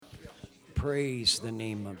Praise the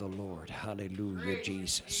name of the Lord. Hallelujah,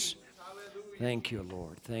 Jesus. Thank you,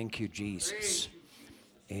 Lord. Thank you, Jesus.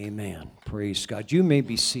 Amen. Praise God. You may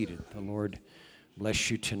be seated. The Lord bless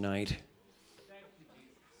you tonight.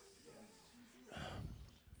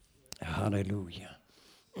 Hallelujah.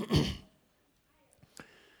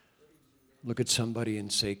 Look at somebody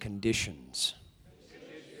and say conditions.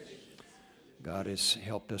 God has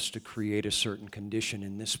helped us to create a certain condition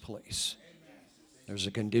in this place. There's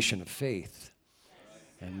a condition of faith,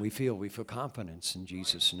 and we feel confidence in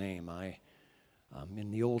Jesus' name.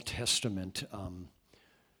 In the Old Testament,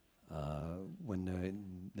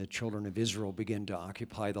 when the children of Israel began to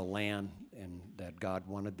occupy the land and that God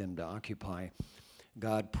wanted them to occupy,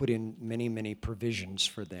 God put in many, many provisions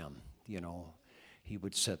for them. You know, He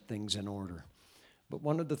would set things in order. But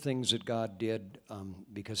one of the things that God did,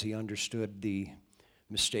 because He understood the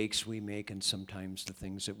mistakes we make and sometimes the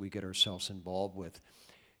things that we get ourselves involved with,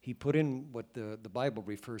 He put in what the Bible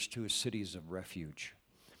refers to as cities of refuge.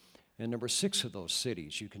 And there were 6 of those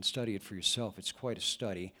cities. You can study it for yourself. It's quite a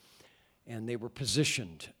study. And they were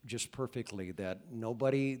positioned just perfectly that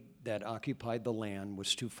nobody that occupied the land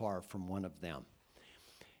was too far from one of them.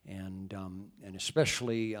 And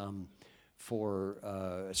especially for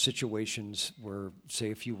situations where,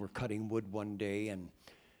 say, if you were cutting wood one day and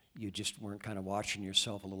you just weren't kind of watching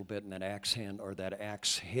yourself a little bit, and that axe hand or that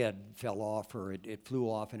axe head fell off, or it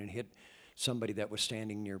flew off and it hit somebody that was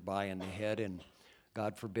standing nearby in the head, and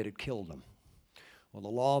God forbid it killed them. Well, the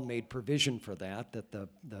law made provision for that the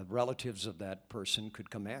relatives of that person could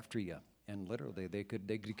come after you, and literally they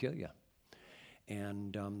could kill you.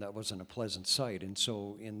 And that wasn't a pleasant sight. And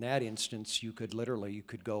so in that instance, you could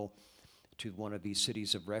go to one of these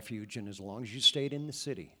cities of refuge, and as long as you stayed in the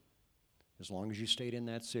city, as long as you stayed in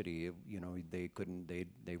that city,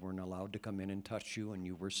 they weren't allowed to come in and touch you, and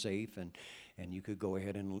you were safe, and you could go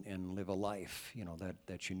ahead and live a life,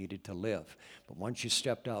 that you needed to live. But once you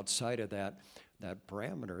stepped outside of that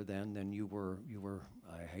parameter, then you were,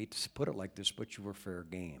 I hate to put it like this, but you were fair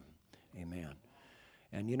game. Amen.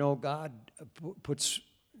 And God puts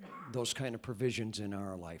those kind of provisions in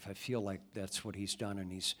our life. I feel like that's what He's done,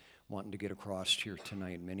 and He's wanting to get across here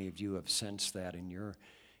tonight. Many of you have sensed that in your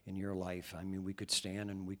life. I mean, we could stand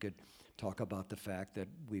and we could talk about the fact that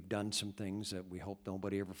we've done some things that we hope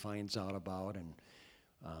nobody ever finds out about, and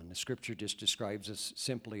the Scripture just describes us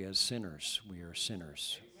simply as sinners. We are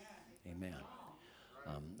sinners. Amen.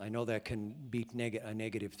 I know that can be a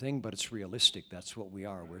negative thing, but it's realistic. That's what we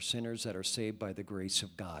are. We're sinners that are saved by the grace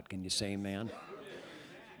of God. Can you say amen?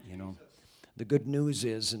 The good news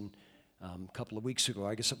is, and a couple of weeks ago,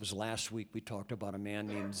 I guess it was last week, we talked about a man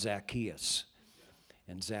named Zacchaeus.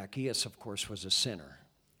 And Zacchaeus, of course, was a sinner.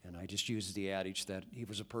 And I just used the adage that he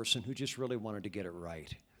was a person who just really wanted to get it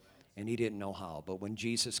right. And he didn't know how. But when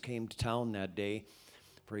Jesus came to town that day,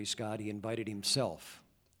 praise God, He invited Himself.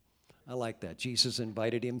 I like that. Jesus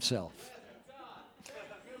invited Himself. He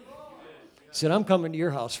said, I'm coming to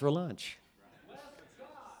your house for lunch.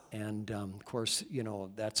 And, of course,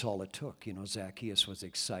 that's all it took. Zacchaeus was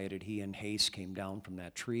excited. He in haste came down from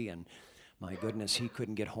that tree, and my goodness, he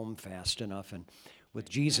couldn't get home fast enough. And with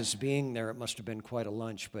Jesus being there, it must have been quite a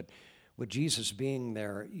lunch. But with Jesus being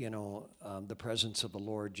there, the presence of the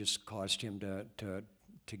Lord just caused him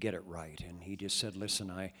to get it right. And he just said,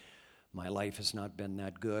 listen, my life has not been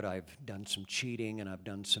that good. I've done some cheating, and I've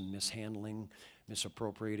done some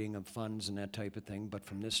misappropriating of funds and that type of thing. But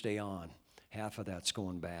from this day on, half of that's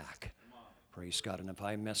going back. Praise God. And if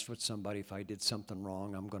I messed with somebody, if I did something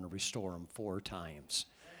wrong, I'm going to restore them 4 times.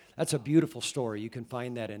 That's a beautiful story. You can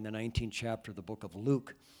find that in the 19th chapter of the book of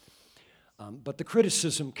Luke. But the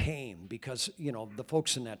criticism came because, the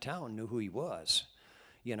folks in that town knew who he was,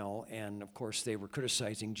 and of course they were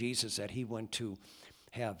criticizing Jesus that he went to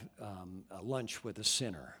have a lunch with a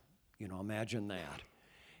sinner. Imagine that.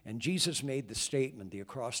 And Jesus made the statement, the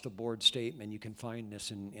across-the-board statement. You can find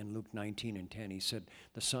this in Luke 19:10. He said,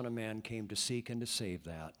 the Son of Man came to seek and to save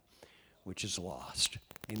that which is lost.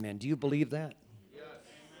 Amen. Do you believe that? Yes.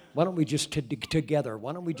 Why don't we just together,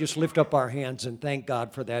 why don't we just lift up our hands and thank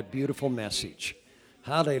God for that beautiful message.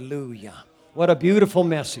 Hallelujah. What a beautiful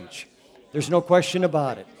message. There's no question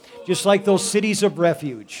about it. Just like those cities of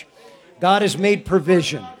refuge, God has made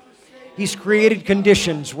provision. He's created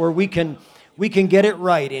conditions where we can get it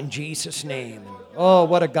right in Jesus' name. Oh,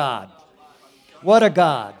 what a God. What a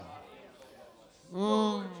God.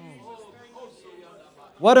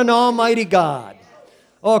 What an almighty God.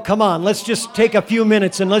 Oh, come on. Let's just take a few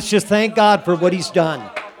minutes and let's just thank God for what He's done.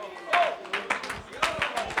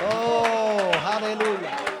 Oh,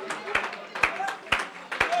 hallelujah.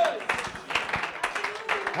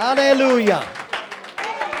 Hallelujah.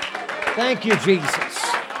 Thank you, Jesus.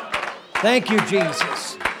 Thank you,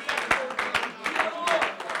 Jesus.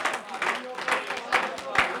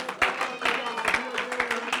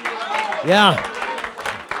 Yeah.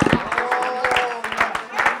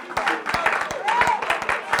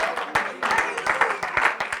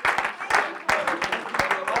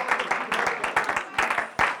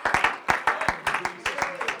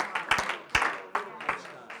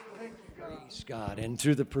 Praise God. And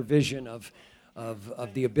through the provision of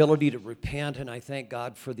the ability to repent, and I thank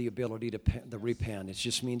God for the ability to repent. It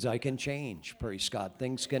just means I can change, praise God.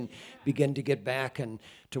 Things can begin to get back and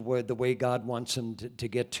to where the way God wants them to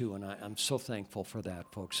get to, and I'm so thankful for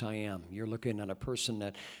that, folks. I am. You're looking at a person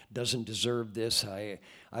that doesn't deserve this. I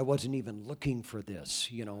wasn't even looking for this,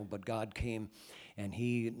 but God came and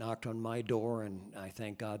He knocked on my door, and I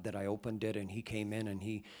thank God that I opened it, and He came in and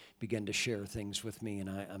He began to share things with me, and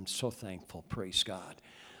I'm so thankful, praise God.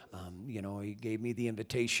 He gave me the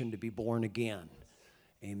invitation to be born again,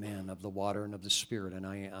 amen, of the water and of the Spirit. And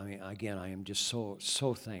I am just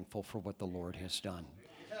so thankful for what the Lord has done.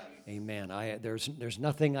 Amen. There's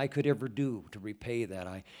nothing I could ever do to repay that.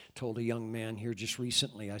 I told a young man here just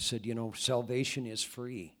recently, I said, salvation is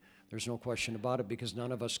free. There's no question about it because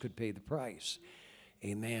none of us could pay the price.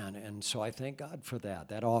 Amen. And so I thank God for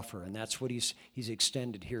that offer, and that's what He's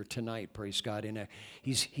extended here tonight. Praise God.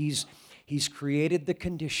 He's created the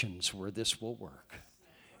conditions where this will work,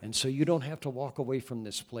 and so you don't have to walk away from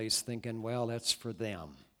this place thinking, well, that's for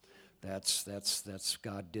them. That's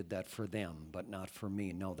God did that for them, but not for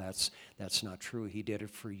me. No, that's not true. He did it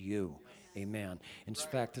for you. Amen. In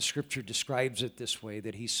fact, the Scripture describes it this way: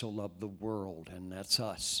 that He so loved the world, and that's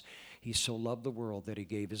us. He so loved the world that He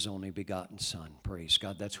gave His only begotten Son. Praise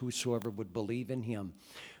God. That's whosoever would believe in Him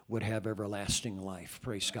would have everlasting life.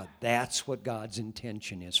 Praise God. That's what God's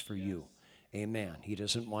intention is for you. Amen. He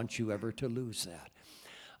doesn't want you ever to lose that.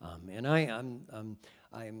 And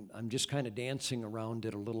I'm just kind of dancing around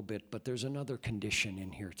it a little bit, but there's another condition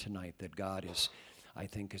in here tonight that God I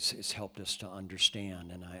think has helped us to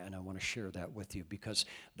understand, and I want to share that with you because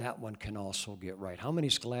that one can also get right. How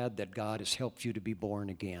many's glad that God has helped you to be born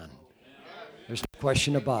again? There's no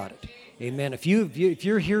question about it. Amen. If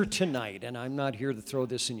you're here tonight, and I'm not here to throw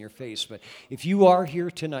this in your face, but if you are here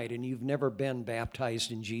tonight and you've never been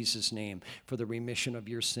baptized in Jesus' name for the remission of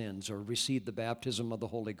your sins or received the baptism of the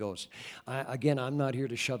Holy Ghost, I'm not here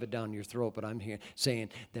to shove it down your throat, but I'm here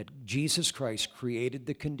saying that Jesus Christ created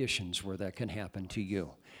the conditions where that can happen to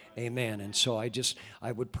you. Amen. And so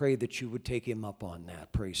I would pray that you would take Him up on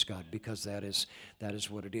that, praise God, because that is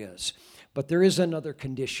what it is. But there is another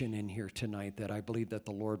condition in here tonight that I believe that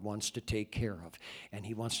the Lord wants to take care of, and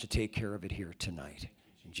He wants to take care of it here tonight.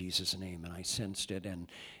 In Jesus' name, and I sensed it, and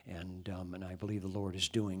I believe the Lord is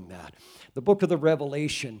doing that. The book of the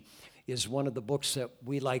Revelation is one of the books that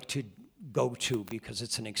we like to go to because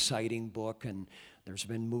it's an exciting book, and there's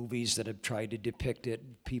been movies that have tried to depict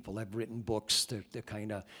it. People have written books to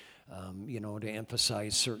kind of, to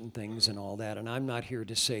emphasize certain things and all that. And I'm not here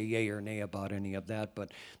to say yay or nay about any of that,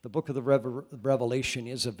 but the book of the Revelation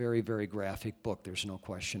is a very, very graphic book. There's no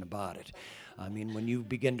question about it. I mean, when you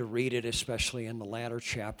begin to read it, especially in the latter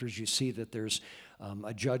chapters, you see that there's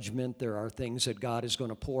a judgment. There are things that God is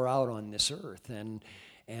going to pour out on this earth. And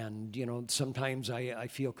sometimes I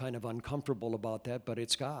feel kind of uncomfortable about that, but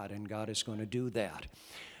it's God, and God is going to do that.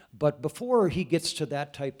 But before He gets to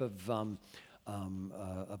that type of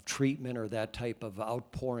treatment or that type of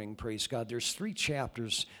outpouring, praise God, there's 3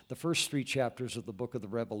 chapters, the first 3 chapters of the book of the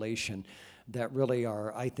Revelation that really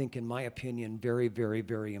are, I think, in my opinion, very, very,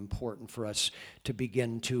 very important for us to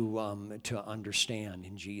begin to understand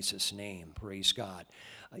in Jesus' name, praise God.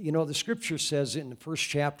 The Scripture says in the first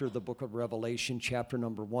chapter of the book of Revelation, chapter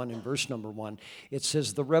number 1 and verse number 1, it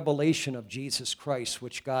says, the revelation of Jesus Christ,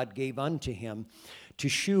 which God gave unto Him to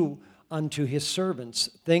shew unto His servants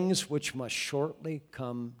things which must shortly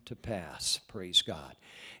come to pass. Praise God.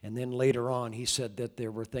 And then later on, He said that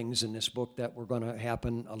there were things in this book that were going to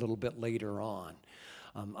happen a little bit later on.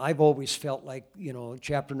 I've always felt like,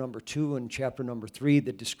 chapter number 2 and chapter number 3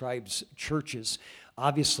 that describes churches.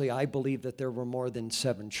 Obviously, I believe that there were more than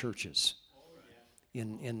 7 churches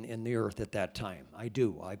in the earth at that time. I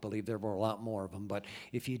do. I believe there were a lot more of them. But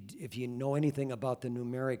if you know anything about the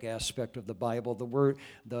numeric aspect of the Bible,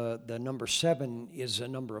 the number 7 is a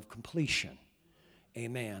number of completion.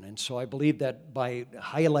 Amen. And so I believe that by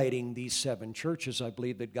highlighting these 7 churches, I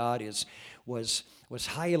believe that God was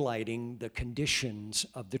highlighting the conditions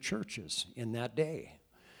of the churches in that day.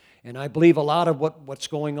 And I believe a lot of what's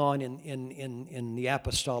going on in the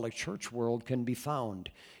apostolic church world can be found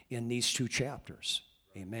in these 2 chapters.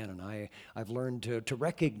 Amen. And I've learned to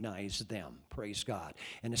recognize them, praise God.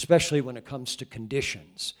 And especially when it comes to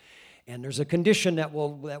conditions. And there's a condition that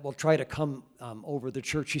will try to come over the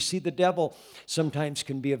church. You see, the devil sometimes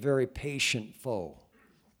can be a very patient foe.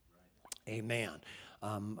 Amen.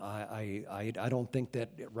 I don't think that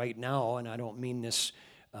right now, and I don't mean this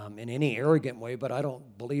in any arrogant way, but I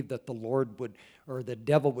don't believe that the Lord would, or the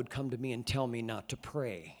devil would come to me and tell me not to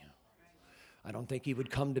pray. I don't think he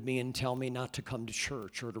would come to me and tell me not to come to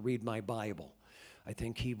church or to read my Bible. I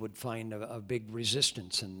think he would find a big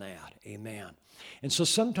resistance in that. Amen. And so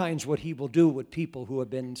sometimes what he will do with people who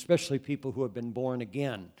have been, especially people who have been born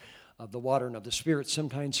again of the water and of the Spirit,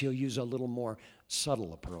 sometimes he'll use a little more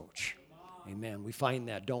subtle approach. Amen. We find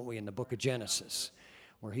that, don't we, in the book of Genesis,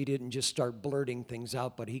 where he didn't just start blurting things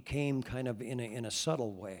out, but he came kind of in a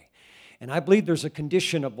subtle way. And I believe there's a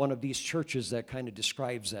condition of one of these churches that kind of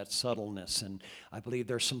describes that subtleness. And I believe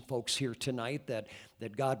there's some folks here tonight that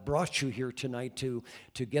God brought you here tonight to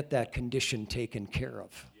get that condition taken care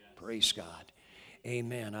of. Yes. Praise God.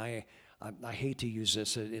 Amen. I hate to use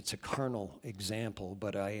this. It's a carnal example,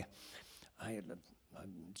 but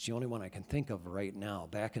it's the only one I can think of right now.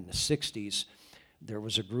 Back in the 60s, there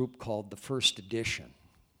was a group called the First Edition.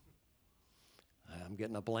 I'm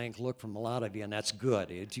getting a blank look from a lot of you, and that's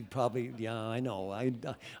good. You probably, yeah, I know.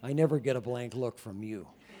 I never get a blank look from you.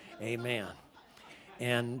 Amen.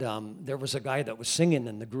 And there was a guy that was singing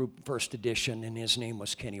in the group First Edition, and his name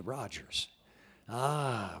was Kenny Rogers.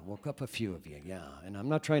 Woke up a few of you, yeah. And I'm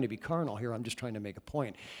not trying to be carnal here. I'm just trying to make a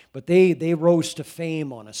point. But they rose to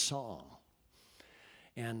fame on a song.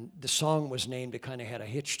 And the song was named, it kind of had a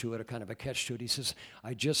hitch to it, a kind of a catch to it. He says,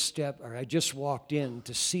 I just walked in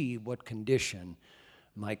to see what condition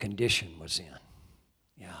my condition was in.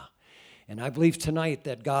 Yeah. And I believe tonight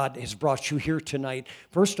that God has brought you here tonight,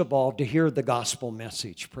 first of all, to hear the gospel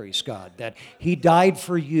message, praise God, that he died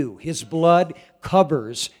for you. His blood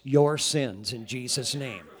covers your sins in Jesus'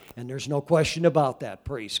 name. And there's no question about that,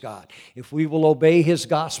 praise God. If we will obey his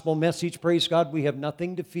gospel message, praise God, we have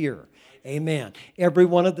nothing to fear. Amen. Every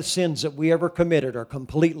one of the sins that we ever committed are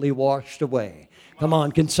completely washed away. Come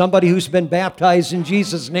on, can somebody who's been baptized in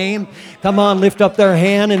Jesus' name, come on, lift up their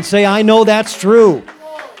hand and say, I know that's true.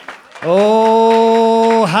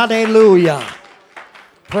 Oh, hallelujah.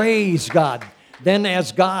 Praise God. Then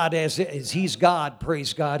as God, as he's God,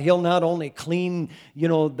 praise God, he'll not only clean,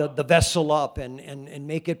 the vessel up and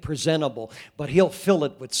make it presentable, but he'll fill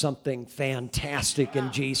it with something fantastic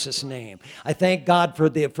in Jesus' name. I thank God for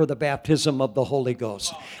the baptism of the Holy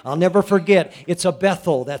Ghost. I'll never forget, it's a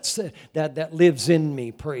Bethel that lives in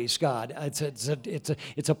me, praise God.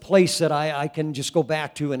 It's a place that I can just go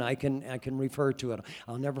back to and I can refer to it.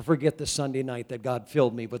 I'll never forget the Sunday night that God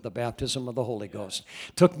filled me with the baptism of the Holy Ghost.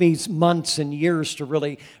 Took me months and years to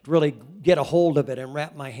really get a hold of it and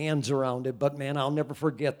wrap my hands around it. But man, I'll never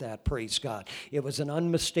forget that, praise God. It was an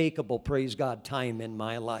unmistakable, praise God, time in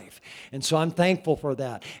my life. And so I'm thankful for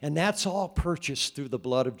that. And that's all purchased through the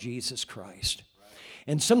blood of Jesus Christ.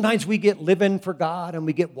 And sometimes we get living for God and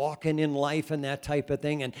we get walking in life and that type of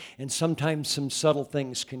thing. And sometimes some subtle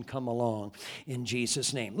things can come along in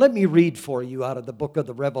Jesus' name. Let me read for you out of the book of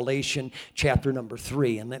the Revelation, chapter number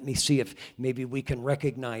 3. And let me see if maybe we can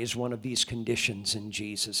recognize one of these conditions in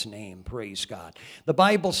Jesus' name. Praise God. The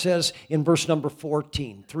Bible says in verse number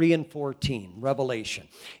 14, 3 and 14, Revelation.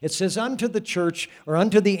 It says, unto the church, or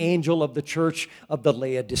unto the angel of the church of the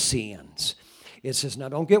Laodiceans. It says, now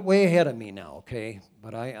don't get way ahead of me now, okay?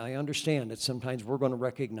 But I understand that sometimes we're going to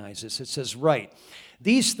recognize this. It says, right,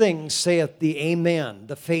 these things saith the Amen,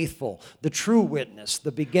 the faithful, the true witness,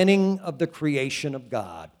 the beginning of the creation of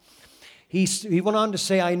God. He went on to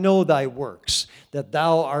say, I know thy works, that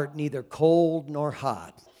thou art neither cold nor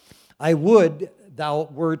hot. I would thou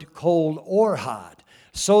wert cold or hot.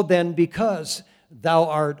 So then, because thou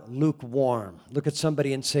art lukewarm. Look at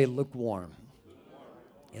somebody and say lukewarm.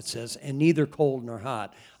 It says, and neither cold nor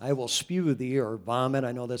hot, I will spew thee, or vomit.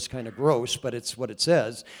 I know that's kind of gross, but it's what it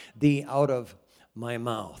says, thee out of my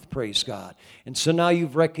mouth. Praise God. And so now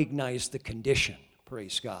you've recognized the condition.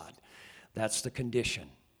 Praise God. That's the condition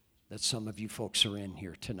that some of you folks are in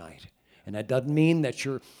here tonight. And that doesn't mean that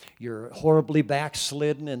you're horribly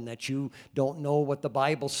backslidden and that you don't know what the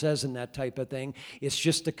Bible says and that type of thing. It's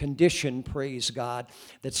just a condition, praise God,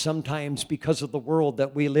 that sometimes because of the world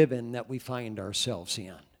that we live in that we find ourselves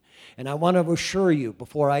in. And I want to assure you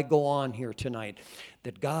before I go on here tonight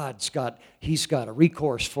that He's got a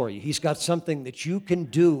recourse for you. He's got something that you can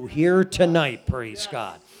do here tonight, praise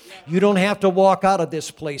God. You don't have to walk out of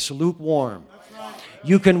this place lukewarm.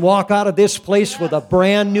 You can walk out of this place with a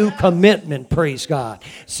brand new commitment, praise God,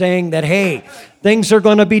 saying that, hey, things are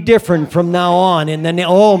going to be different from now on. And then,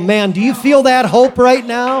 oh man, do you feel that hope right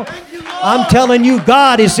now? I'm telling you,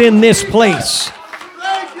 God is in this place.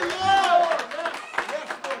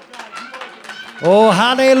 Oh,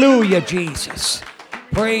 hallelujah, Jesus.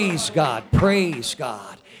 Praise God, praise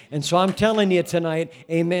God. And so I'm telling you tonight,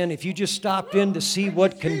 amen, if you just stopped in to see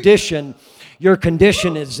what condition your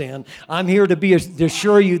condition is in, I'm here to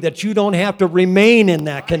assure you that you don't have to remain in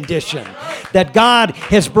that condition. That God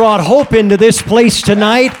has brought hope into this place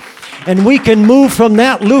tonight, and we can move from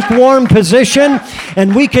that lukewarm position,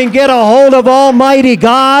 and we can get a hold of Almighty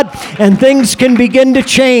God, and things can begin to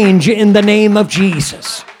change in the name of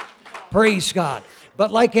Jesus. Praise God.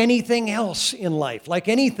 But like anything else in life, like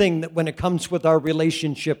anything that when it comes with our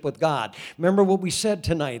relationship with God, remember what we said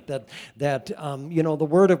tonight, that the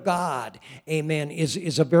Word of God, amen,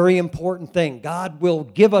 is a very important thing. God will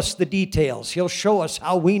give us the details. He'll show us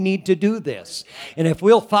how we need to do this. And if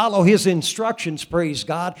we'll follow His instructions, praise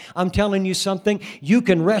God, I'm telling you something, you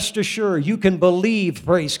can rest assured, you can believe,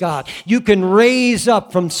 praise God. You can raise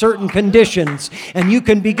up from certain conditions, and you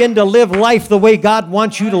can begin to live life the way God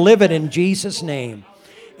wants you to live it in Jesus' name.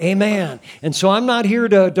 Amen. And so I'm not here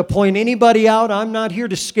to point anybody out. I'm not here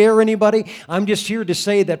to scare anybody. I'm just here to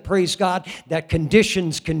say that, praise God, that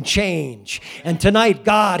conditions can change. And tonight,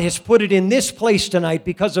 God has put it in this place tonight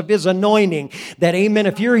because of His anointing. That, amen,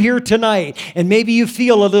 if you're here tonight and maybe you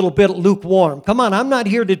feel a little bit lukewarm, come on, I'm not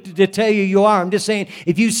here to tell you are. I'm just saying,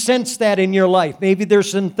 if you sense that in your life, maybe there's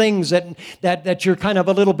some things that you're kind of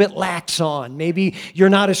a little bit lax on. Maybe you're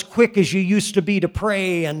not as quick as you used to be to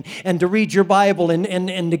pray and to read your Bible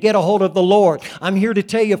and to get a hold of the Lord. I'm here to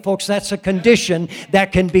tell you, folks, that's a condition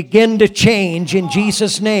that can begin to change in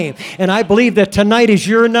Jesus' name. And I believe that tonight is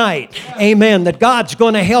your night. Amen. That God's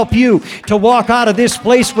going to help you to walk out of this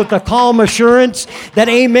place with the calm assurance that,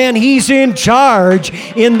 amen, He's in charge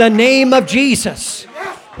in the name of Jesus.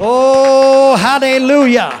 Oh,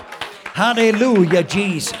 hallelujah. Hallelujah,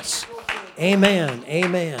 Jesus. Amen.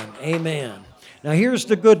 Amen. Amen. Now here's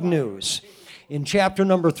the good news. In chapter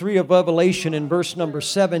number 3 of Revelation, in verse number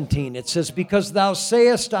 17, it says, "Because thou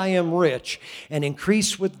sayest, I am rich, and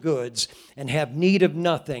increase with goods, and have need of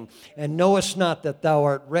nothing, and knowest not that thou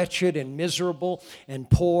art wretched and miserable and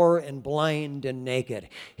poor and blind and naked."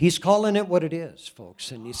 He's calling it what it is,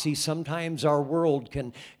 folks. And you see, sometimes our world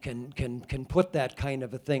can put that kind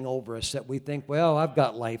of a thing over us, that we think, well, I've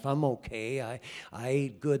got life, I'm okay, I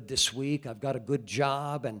ate good this week, I've got a good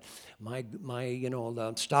job, and my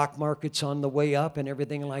the stock market's on the way up and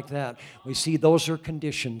everything like that. We see those are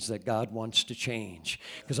conditions that God wants to change.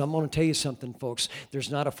 Because I'm going to tell you something, folks.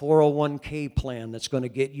 There's not a 401k plan that's going to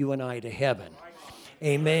get you and I to heaven.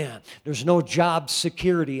 Amen. There's no job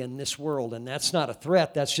security in this world, and that's not a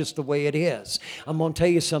threat. That's just the way it is. I'm going to tell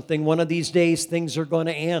you something. One of these days, things are going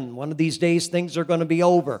to end. One of these days, things are going to be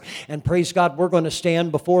over. And praise God, we're going to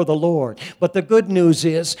stand before the Lord. But the good news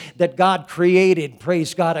is that God created,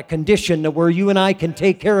 praise God, a condition to where you and I can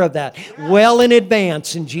take care of that well in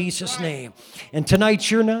advance in Jesus' name. And tonight's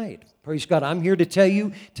your night. Praise God. I'm here to tell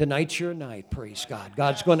you, tonight's your night. Praise God.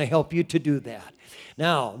 God's going to help you to do that.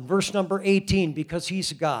 Now, verse number 18, because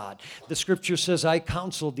He's God, the Scripture says, "I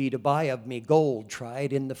counsel thee to buy of me gold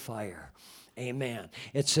tried in the fire." Amen.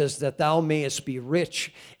 It says that thou mayest be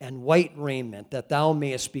rich and white raiment, that thou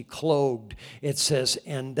mayest be clothed. It says,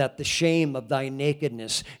 and that the shame of thy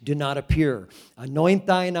nakedness do not appear. Anoint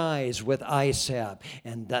thine eyes with eye salve,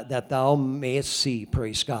 and that thou mayest see.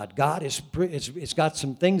 Praise God. God has got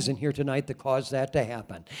some things in here tonight that cause that to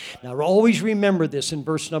happen. Now, always remember this in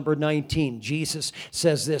verse number 19. Jesus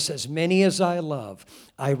says this, "As many as I love,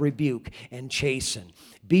 I rebuke and chasten.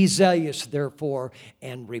 Be zealous, therefore,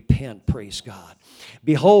 and repent." Praise God.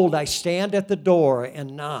 "Behold, I stand at the door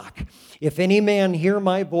and knock. If any man hear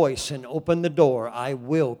my voice and open the door, I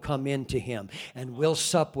will come into him and will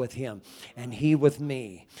sup with him, and he with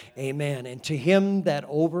me." Amen. "And to him that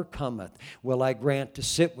overcometh will I grant to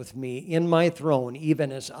sit with me in my throne,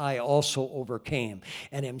 even as I also overcame,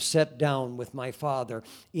 and am set down with my Father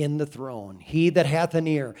in the throne. He that hath an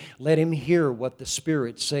ear, let him hear what the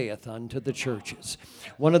Spirit saith unto the churches."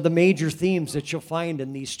 One of the major themes that you'll find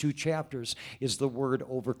in these two chapters is the word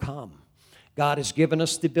overcome. God has given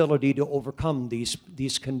us the ability to overcome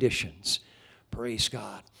these conditions. Praise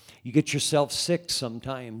God. You get yourself sick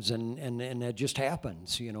sometimes, and it just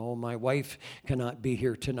happens. You know, my wife cannot be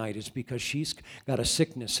here tonight. It's because she's got a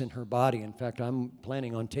sickness in her body. In fact, I'm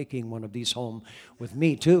planning on taking one of these home with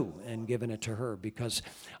me too and giving it to her because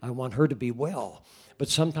I want her to be well. But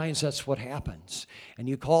sometimes that's what happens. And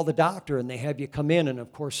you call the doctor and they have you come in, and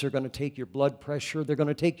of course they're going to take your blood pressure, they're going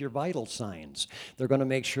to take your vital signs. They're going to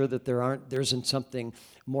make sure that there isn't something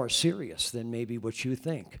more serious than maybe what you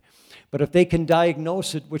think. But if they can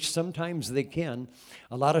diagnose it, which sometimes they can,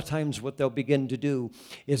 a lot of times what they'll begin to do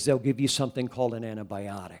is they'll give you something called an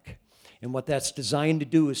antibiotic. And what that's designed to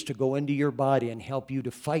do is to go into your body and help you to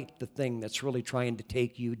fight the thing that's really trying to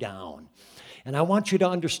take you down. And I want you to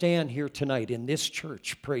understand here tonight in this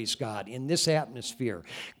church, praise God, in this atmosphere,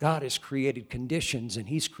 God has created conditions and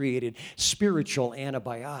He's created spiritual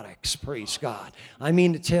antibiotics, praise God. I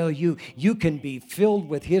mean to tell you, you can be filled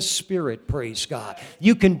with His Spirit, praise God.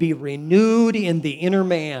 You can be renewed in the inner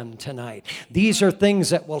man tonight. These are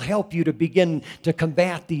things that will help you to begin to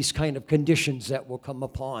combat these kind of conditions that will come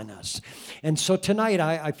upon us. And so tonight,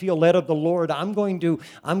 I feel led of the Lord. I'm going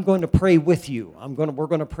to pray with you. We're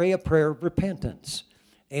going to pray a prayer of repentance.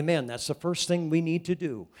 Amen. That's the first thing we need to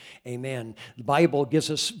do. Amen. The Bible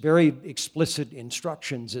gives us very explicit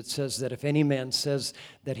instructions. It says that if any man says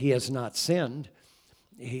that he has not sinned,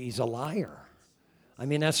 he's a liar. I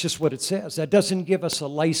mean, that's just what it says. That doesn't give us a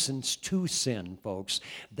license to sin, folks.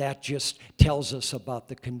 That just tells us about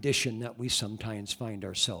the condition that we sometimes find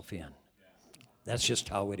ourselves in. That's just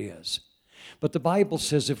how it is. But the Bible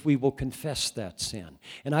says if we will confess that sin.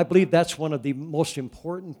 And I believe that's one of the most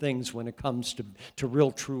important things when it comes to real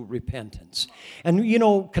true repentance. And you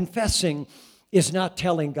know, confessing is not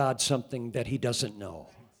telling God something that He doesn't know.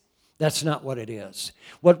 That's not what it is.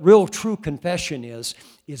 What real true confession is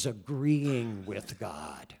agreeing with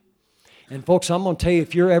God. And folks, I'm going to tell you,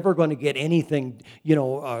 if you're ever going to get anything,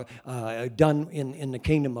 done in the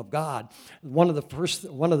kingdom of God, one of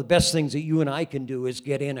the best things that you and I can do is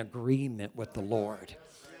get in agreement with the Lord.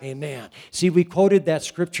 Amen. See, we quoted that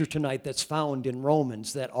scripture tonight that's found in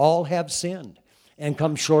Romans, that all have sinned and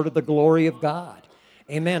come short of the glory of God.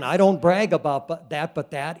 Amen. I don't brag about that,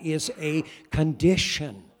 but that is a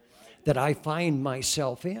condition that I find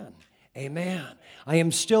myself in. Amen. I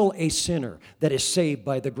am still a sinner that is saved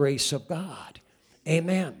by the grace of God.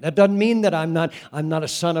 Amen. That doesn't mean that I'm not a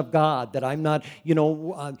son of God, that I'm not,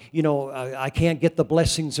 I can't get the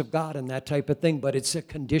blessings of God and that type of thing, but it's a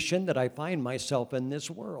condition that I find myself in this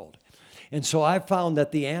world. And so I've found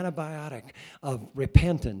that the antibiotic of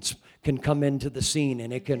repentance can come into the scene,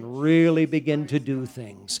 and it can really begin to do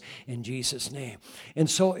things in Jesus' name. And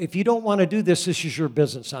so if you don't want to do this, this is your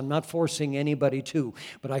business. I'm not forcing anybody to,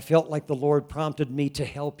 but I felt like the Lord prompted me to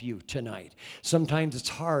help you tonight. Sometimes it's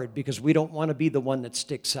hard because we don't want to be the one that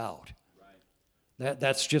sticks out.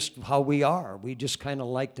 That's just how we are. We just kind of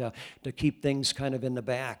like to keep things kind of in the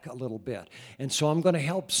back a little bit. And so I'm going to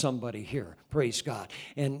help somebody here. Praise God.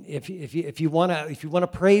 And if you want to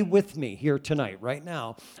pray with me here tonight, right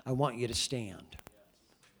now, I want you to stand.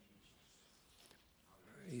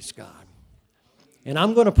 Praise God. And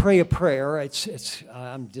I'm going to pray a prayer.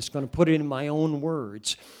 I'm just going to put it in my own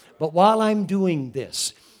words. But while I'm doing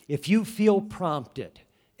this, if you feel prompted,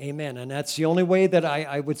 amen. And that's the only way that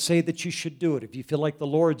I would say that you should do it. If you feel like the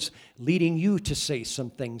Lord's leading you to say some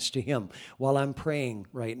things to Him while I'm praying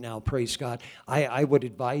right now, praise God, I would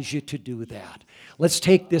advise you to do that. Let's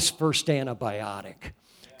take this first antibiotic.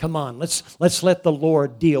 Come on, let's let the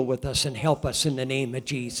Lord deal with us and help us in the name of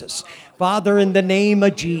Jesus. Father, in the name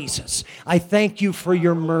of Jesus, I thank you for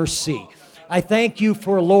your mercy. I thank you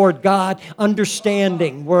for, Lord God,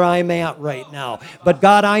 understanding where I'm at right now. But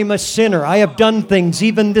God, I'm a sinner. I have done things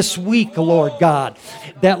even this week, Lord God,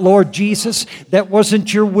 that, Lord Jesus, that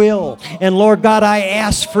wasn't your will. And Lord God, I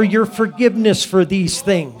ask for your forgiveness for these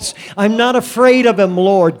things. I'm not afraid of them,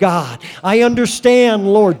 Lord God. I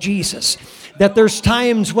understand, Lord Jesus, that there's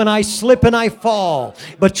times when I slip and I fall,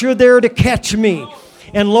 but you're there to catch me.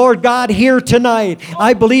 And Lord God, here tonight,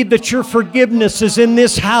 I believe that your forgiveness is in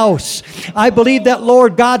this house. I believe that,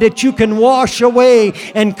 Lord God, that you can wash away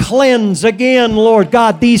and cleanse again, Lord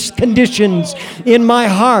God, these conditions in my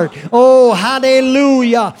heart. Oh,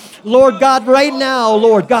 hallelujah. Lord God, right now,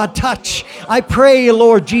 Lord God, touch. I pray,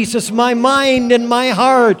 Lord Jesus, my mind and my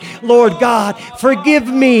heart, Lord God. Forgive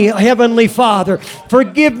me, Heavenly Father.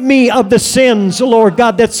 Forgive me of the sins, Lord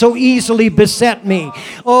God, that so easily beset me.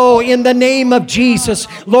 Oh, in the name of Jesus,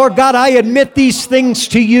 Lord God, I admit these things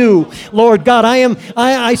to you. Lord God,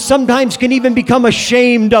 I sometimes can even become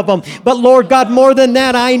ashamed of them. But Lord God, more than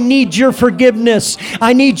that, I need your forgiveness.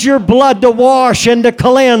 I need your blood to wash and to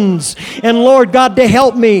cleanse. And Lord God, to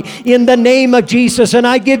help me in the name of Jesus. And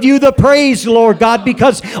I give you the praise, Lord God,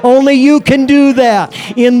 because only you can do that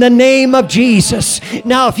in the name of Jesus.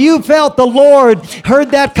 Now, if you felt the Lord heard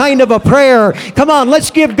that kind of a prayer, come on, let's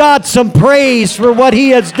give God some praise for what He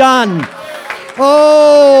has done.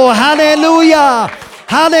 Oh, hallelujah.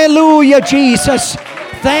 Hallelujah, Jesus.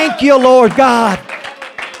 Thank you, Lord God.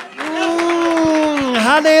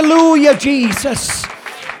 Hallelujah, Jesus.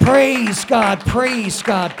 Praise God, praise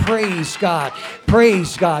God, praise God,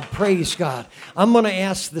 praise God, praise God. I'm going to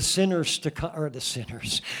ask the sinners to come, or the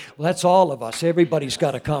sinners. Well, that's all of us. Everybody's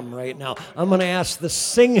got to come right now. I'm going to ask the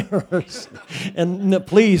singers, and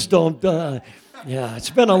please don't, yeah, it's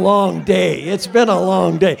been a long day. It's been a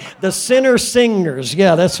long day. The sinner singers,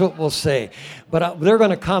 yeah, that's what we'll say. But they're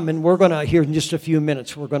going to come, and we're going to, here in just a few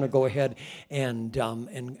minutes, we're going to go ahead and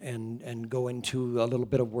go into a little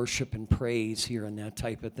bit of worship and praise here and that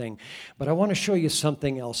type of thing. But I want to show you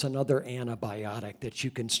something else, another antibiotic that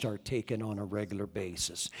you can start taking on a regular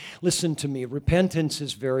basis. Listen to me. Repentance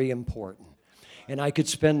is very important, and I could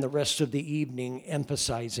spend the rest of the evening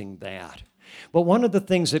emphasizing that. But one of the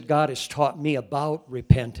things that God has taught me about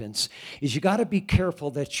repentance is you got to be careful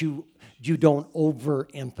that you don't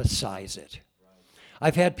overemphasize it.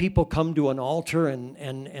 I've had people come to an altar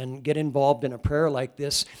and get involved in a prayer like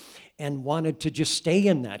this and wanted to just stay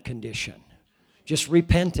in that condition, just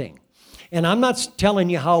repenting. And I'm not telling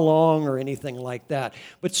you how long or anything like that,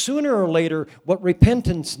 but sooner or later, what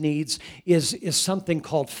repentance needs is something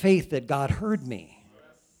called faith that God heard me.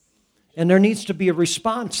 And there needs to be a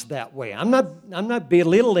response that way. I'm not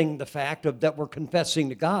belittling the fact that we're confessing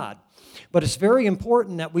to God. But it's very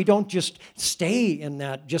important that we don't just stay in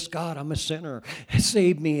that, just God, I'm a sinner,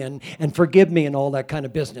 save me and forgive me and all that kind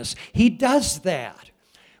of business. He does that.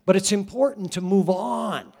 But it's important to move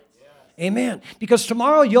on. Amen. Because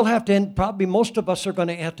tomorrow you'll have to, probably most of us are going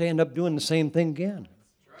to have to end up doing the same thing again.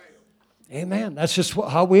 Amen. That's just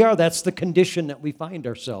how we are. That's the condition that we find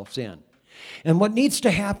ourselves in. And what needs to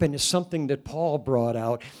happen is something that Paul brought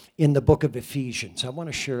out in the book of Ephesians. I want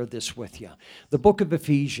to share this with you. The book of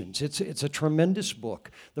Ephesians, it's a tremendous book.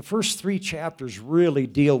 The first 3 chapters really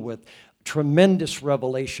deal with tremendous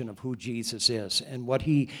revelation of who Jesus is and what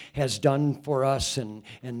he has done for us and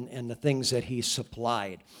the things that he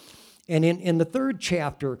supplied. And in the 3rd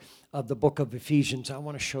chapter of the book of Ephesians, I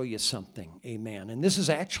want to show you something. Amen. And this is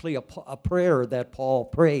actually a prayer that Paul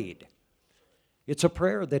prayed. It's a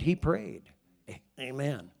prayer that he prayed.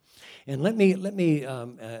 Amen. And let me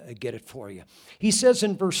get it for you. He says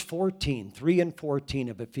in verse 14, 3 and 14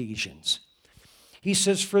 of Ephesians, he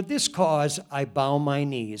says, "For this cause I bow my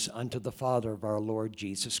knees unto the Father of our Lord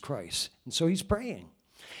Jesus Christ." And so he's praying.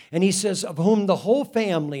 And he says, "Of whom the whole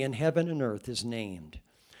family in heaven and earth is named,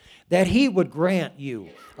 that he would grant you,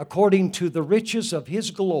 according to the riches of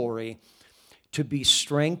his glory, to be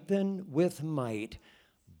strengthened with might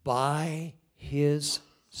by his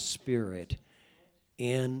Spirit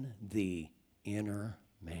in the inner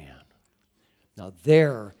man." Now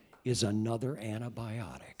there is another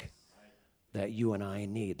antibiotic that you and I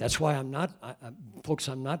need. That's why I'm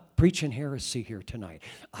not preaching heresy here tonight.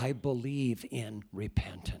 I believe in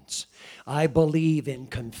repentance. I believe in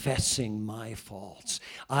confessing my faults.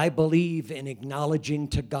 I believe in acknowledging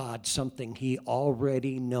to God something he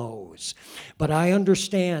already knows. But I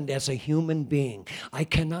understand as a human being, I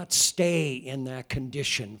cannot stay in that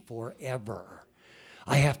condition forever.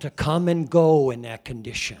 I have to come and go in that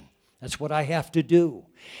condition. That's what I have to do.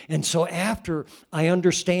 And so after I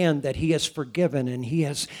understand that he has forgiven and he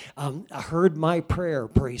has heard my prayer,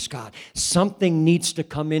 praise God, something needs to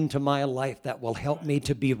come into my life that will help me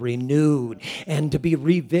to be renewed and to be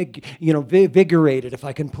revigorated, if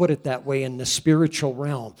I can put it that way, in the spiritual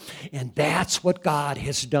realm. And that's what God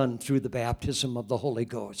has done through the baptism of the Holy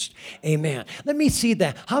Ghost. Amen. Let me see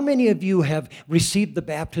that. How many of you have received the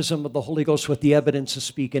baptism of the Holy Ghost with the evidence of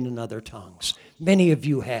speaking in other tongues? Many of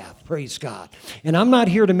you have, praise God. And I'm not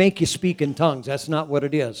here to make you speak in tongues. That's not what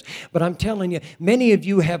it is. But I'm telling you, many of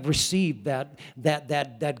you have received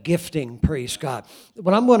that gifting, praise God.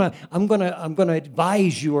 But I'm gonna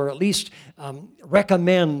advise you, or at least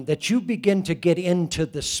recommend, that you begin to get into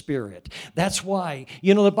the Spirit. That's why,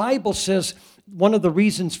 the Bible says one of the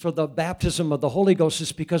reasons for the baptism of the Holy Ghost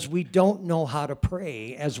is because we don't know how to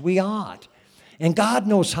pray as we ought. And God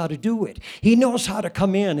knows how to do it. He knows how to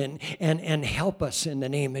come in and help us in the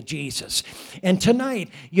name of Jesus. And tonight,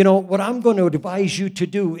 what I'm going to advise you to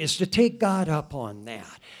do is to take God up on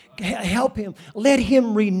that. Help him. Let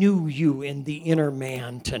him renew you in the inner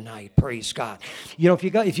man tonight. Praise God.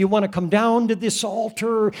 If you want to come down to this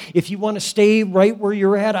altar, if you want to stay right where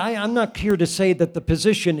you're at, I'm not here to say that the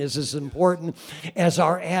position is as important as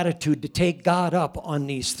our attitude to take God up on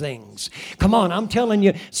these things. Come on, I'm telling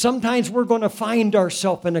you, sometimes we're going to find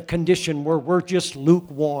ourselves in a condition where we're just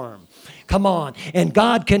lukewarm. Come on. And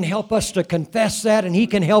God can help us to confess that, and He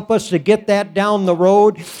can help us to get that down the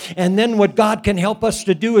road. And then what God can help us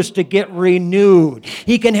to do is to get renewed.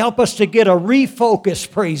 He can help us to get a refocus,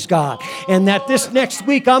 praise God. And that this next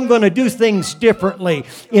week I'm going to do things differently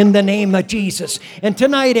in the name of Jesus. And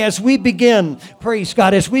tonight as we begin, praise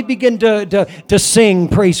God, as we begin to sing,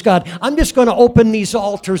 praise God, I'm just going to open these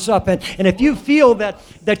altars up. And if you feel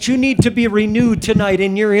that you need to be renewed tonight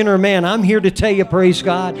in your inner man, I'm here to tell you, praise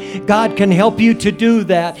God, God can help you to do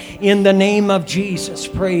that in the name of Jesus.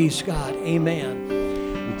 Praise God.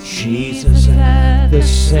 Amen. Jesus at the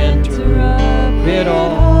center of it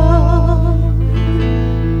all.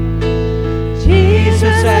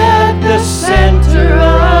 Jesus at the center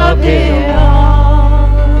of it all.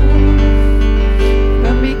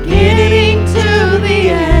 From beginning to the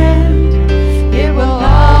end, it will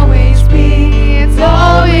always be, it's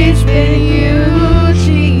always been you.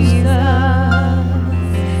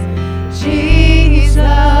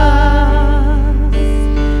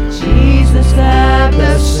 At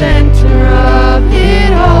the center of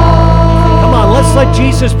it all. Come on, let's let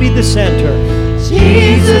Jesus be the center.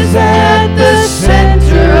 Jesus at the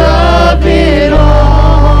center of it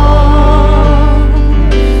all.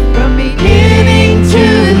 From beginning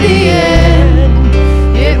to the end,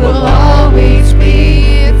 it will always be,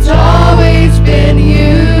 it's always been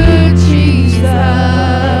you, Jesus.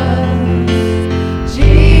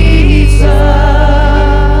 Jesus.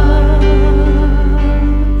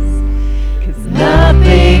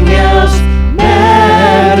 Nothing else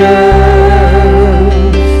matters.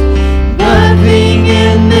 Nothing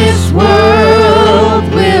in this world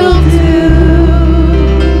will do.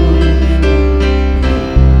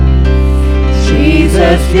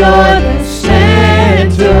 Jesus, you're the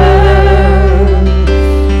center.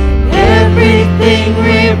 Everything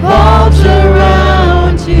revolves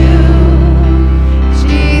around you.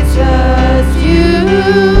 Jesus, you.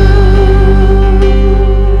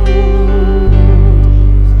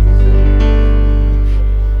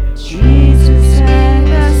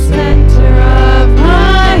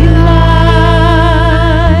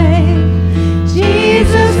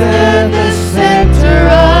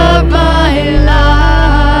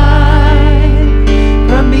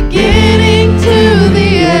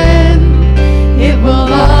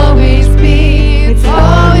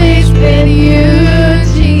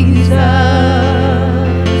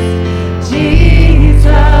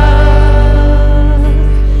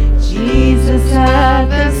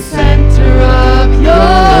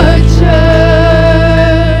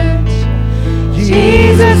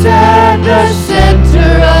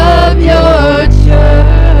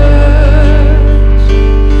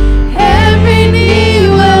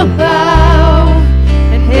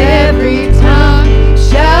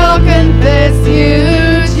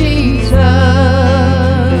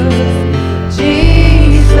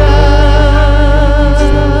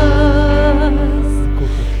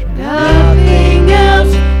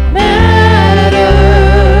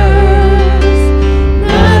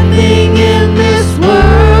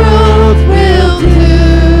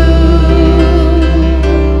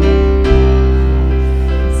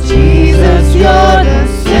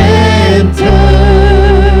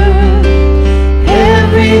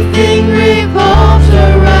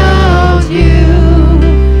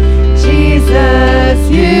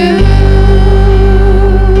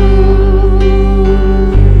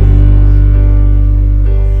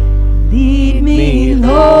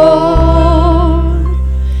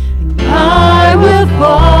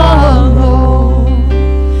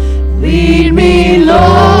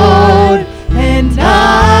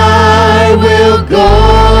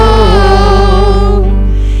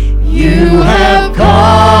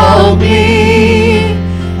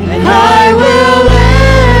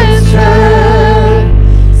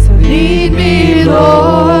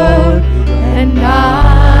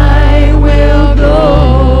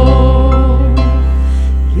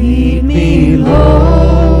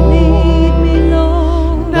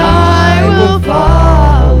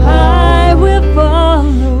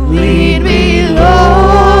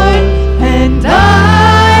 I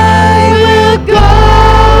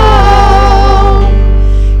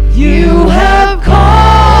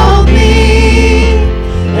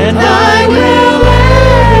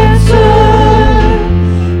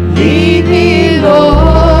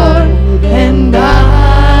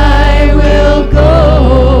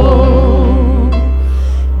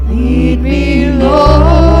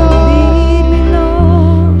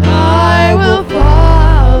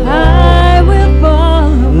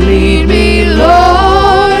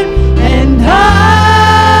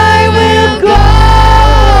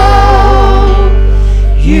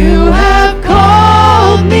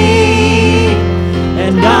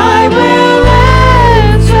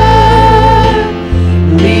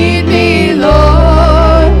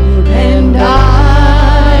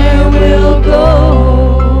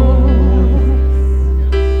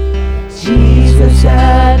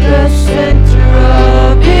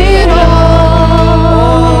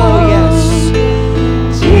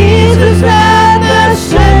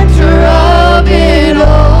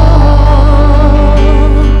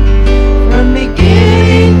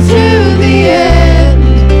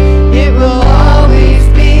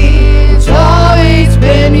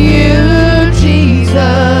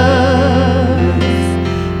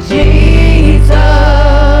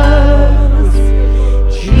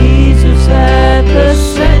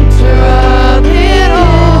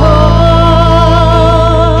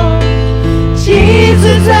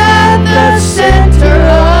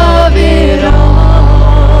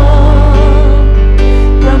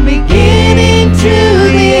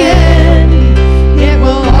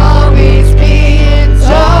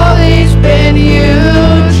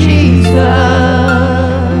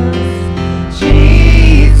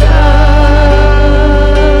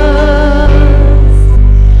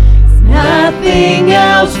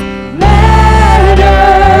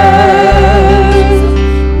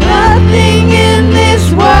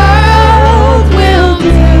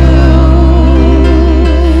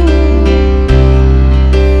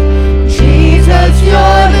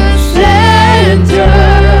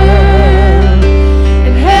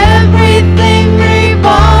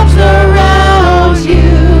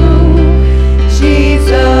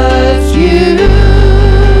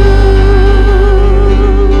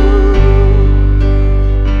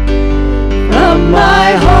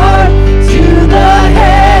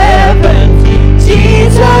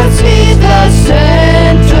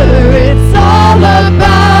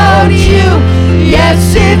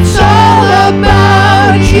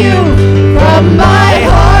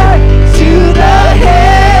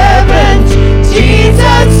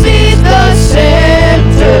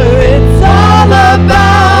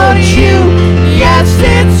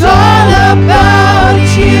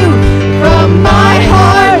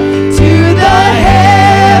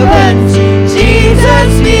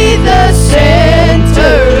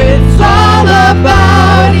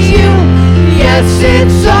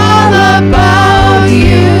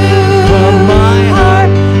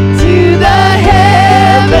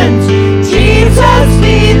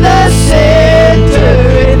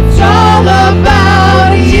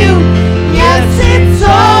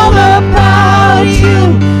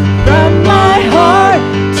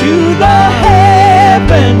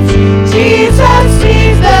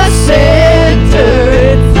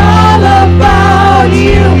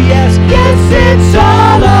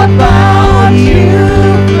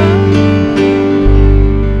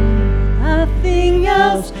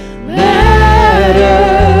else matters.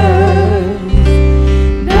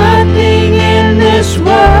 Nothing in this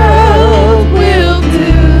world will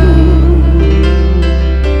do.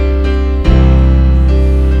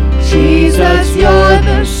 Jesus, you're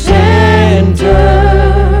the center.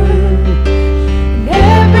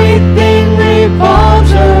 Everything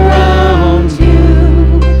revolves around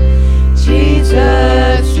you,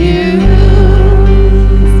 Jesus, you.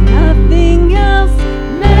 Nothing else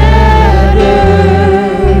matters.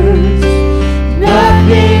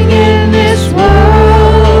 Nothing in this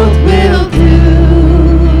world will do.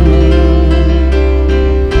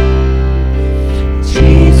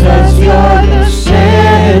 Jesus, you're the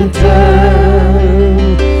center.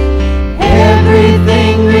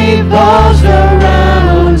 Everything revolves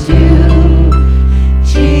around you,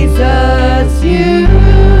 Jesus, you.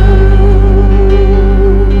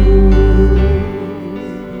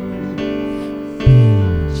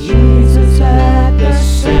 Jesus at the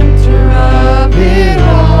center of it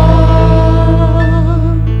all.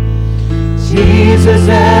 Jesus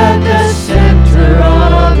at the center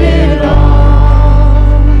of it all.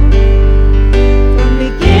 From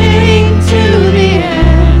beginning to the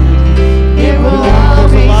end, it will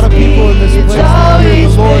always There's a lot of people in this place that hear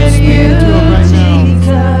the Lord speaking to them right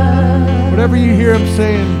now. Whatever you hear him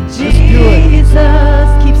saying, just do it.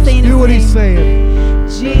 Jesus, keep saying Do what he's saying.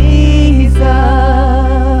 Jesus,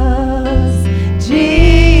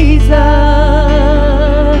 Jesus,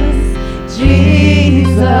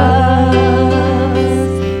 Jesus,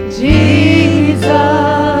 Jesus,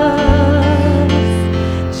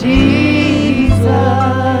 Jesus.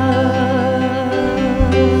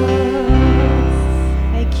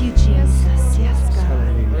 Thank you, Jesus. Yes, God.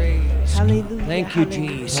 Hallelujah. Thank you,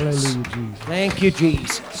 Jesus. Hallelujah, Jesus. Thank you,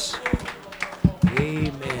 Jesus.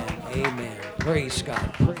 Amen. Amen. Praise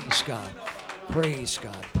God. Praise God. Praise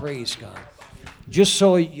God. Praise God. Just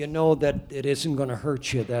so you know that it isn't going to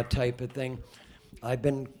hurt you, that type of thing. I've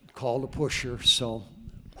been called a pusher, so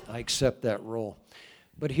I accept that role.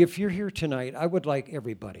 But if you're here tonight, I would like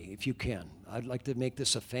everybody, if you can, I'd like to make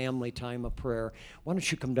this a family time of prayer. Why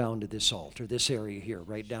don't you come down to this altar, this area here,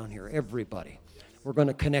 right down here, everybody. We're going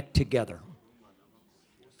to connect together.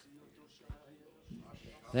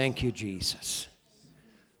 Thank you, Jesus.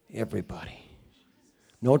 Everybody.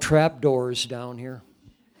 No trap doors down here.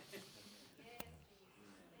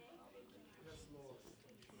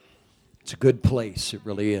 It's a good place. It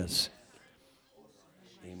really is.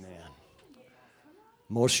 Amen.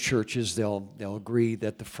 Most churches, they'll agree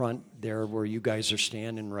that the front there where you guys are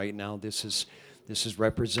standing right now, this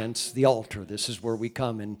represents the altar. This is where we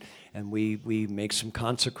come and we make some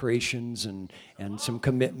consecrations and some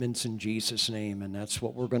commitments in Jesus' name, and that's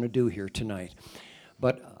what we're going to do here tonight.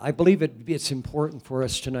 But I believe it's important for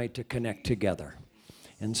us tonight to connect together.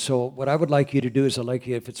 And so what I would like you to do is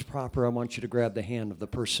if it's proper, I want you to grab the hand of the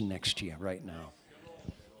person next to you right now.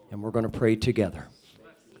 And we're going to pray together.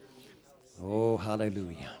 Oh,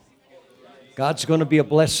 hallelujah. God's going to be a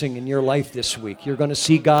blessing in your life this week. You're going to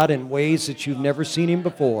see God in ways that you've never seen Him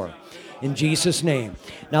before. In Jesus' name.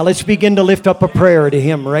 Now let's begin to lift up a prayer to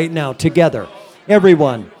Him right now together.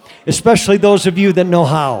 Everyone, especially those of you that know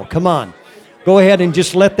how. Come on. Go ahead and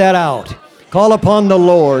just let that out. Call upon the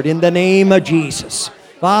Lord in the name of Jesus.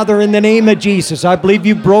 Father, in the name of Jesus, I believe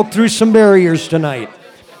you broke through some barriers tonight.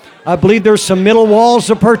 I believe there's some middle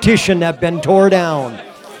walls of partition that have been torn down.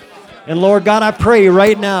 And Lord God, I pray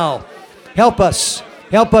right now, help us,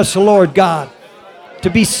 Lord God,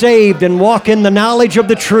 to be saved and walk in the knowledge of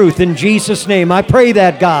the truth in Jesus' name. I pray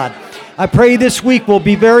that, God. I pray this week will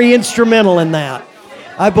be very instrumental in that.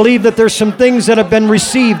 I believe that there's some things that have been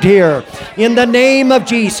received here. In the name of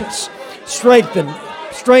Jesus, strengthen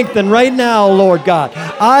right now, Lord God.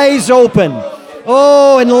 Eyes open.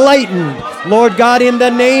 Oh, enlightened, Lord God, in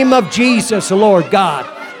the name of Jesus, Lord God.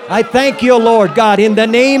 I thank you, Lord God, in the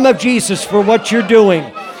name of Jesus for what you're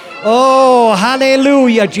doing. Oh,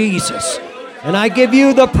 hallelujah, Jesus. And I give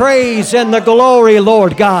you the praise and the glory,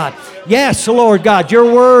 Lord God. Yes, Lord God,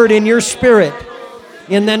 your word and your spirit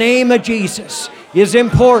in the name of Jesus is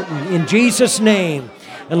important in Jesus' name.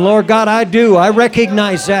 And Lord God, I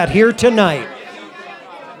recognize that here tonight.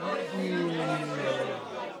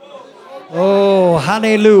 Oh,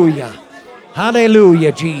 hallelujah.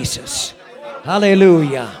 Hallelujah, Jesus.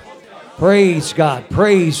 Hallelujah. Praise God.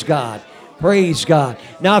 Praise God. Praise God.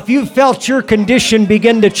 Now, if you felt your condition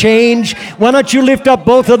begin to change, why don't you lift up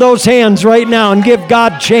both of those hands right now and give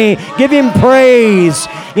God change. Give Him praise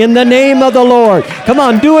in the name of the Lord. Come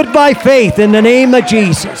on, do it by faith in the name of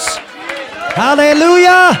Jesus.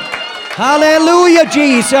 Hallelujah. Hallelujah,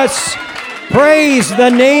 Jesus. Praise the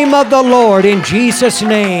name of the Lord in Jesus'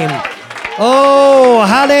 name. Oh,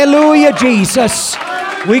 hallelujah, Jesus.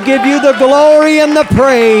 We give you the glory and the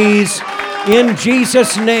praise in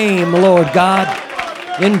Jesus' name, Lord God.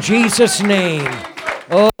 In Jesus' name.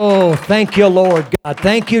 Oh, thank you, Lord God.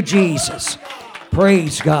 Thank you, Jesus.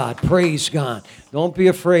 Praise God. Praise God. Don't be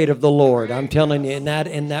afraid of the Lord. I'm telling you, in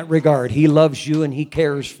that regard, He loves you and He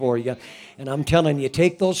cares for you. And I'm telling you,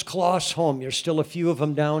 take those cloths home. There's still a few of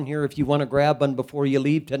them down here if you want to grab one before you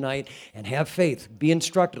leave tonight. And have faith. Be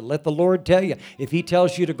instructed. Let the Lord tell you. If He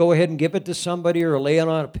tells you to go ahead and give it to somebody or lay it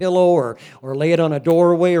on a pillow or lay it on a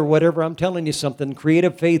doorway or whatever, I'm telling you something.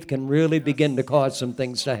 Creative faith can really begin to cause some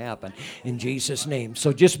things to happen in Jesus' name.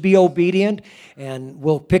 So just be obedient. And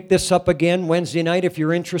we'll pick this up again Wednesday night. If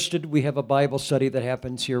you're interested, we have a Bible study that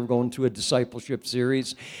happens here. We're going through a discipleship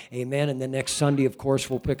series. Amen. And the next Sunday, of course,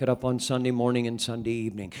 we'll pick it up on Sunday morning and Sunday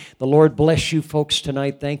evening. The Lord bless you folks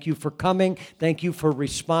tonight. Thank you for coming. Thank you for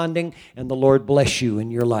responding. And the Lord bless you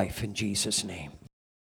in your life in Jesus' name.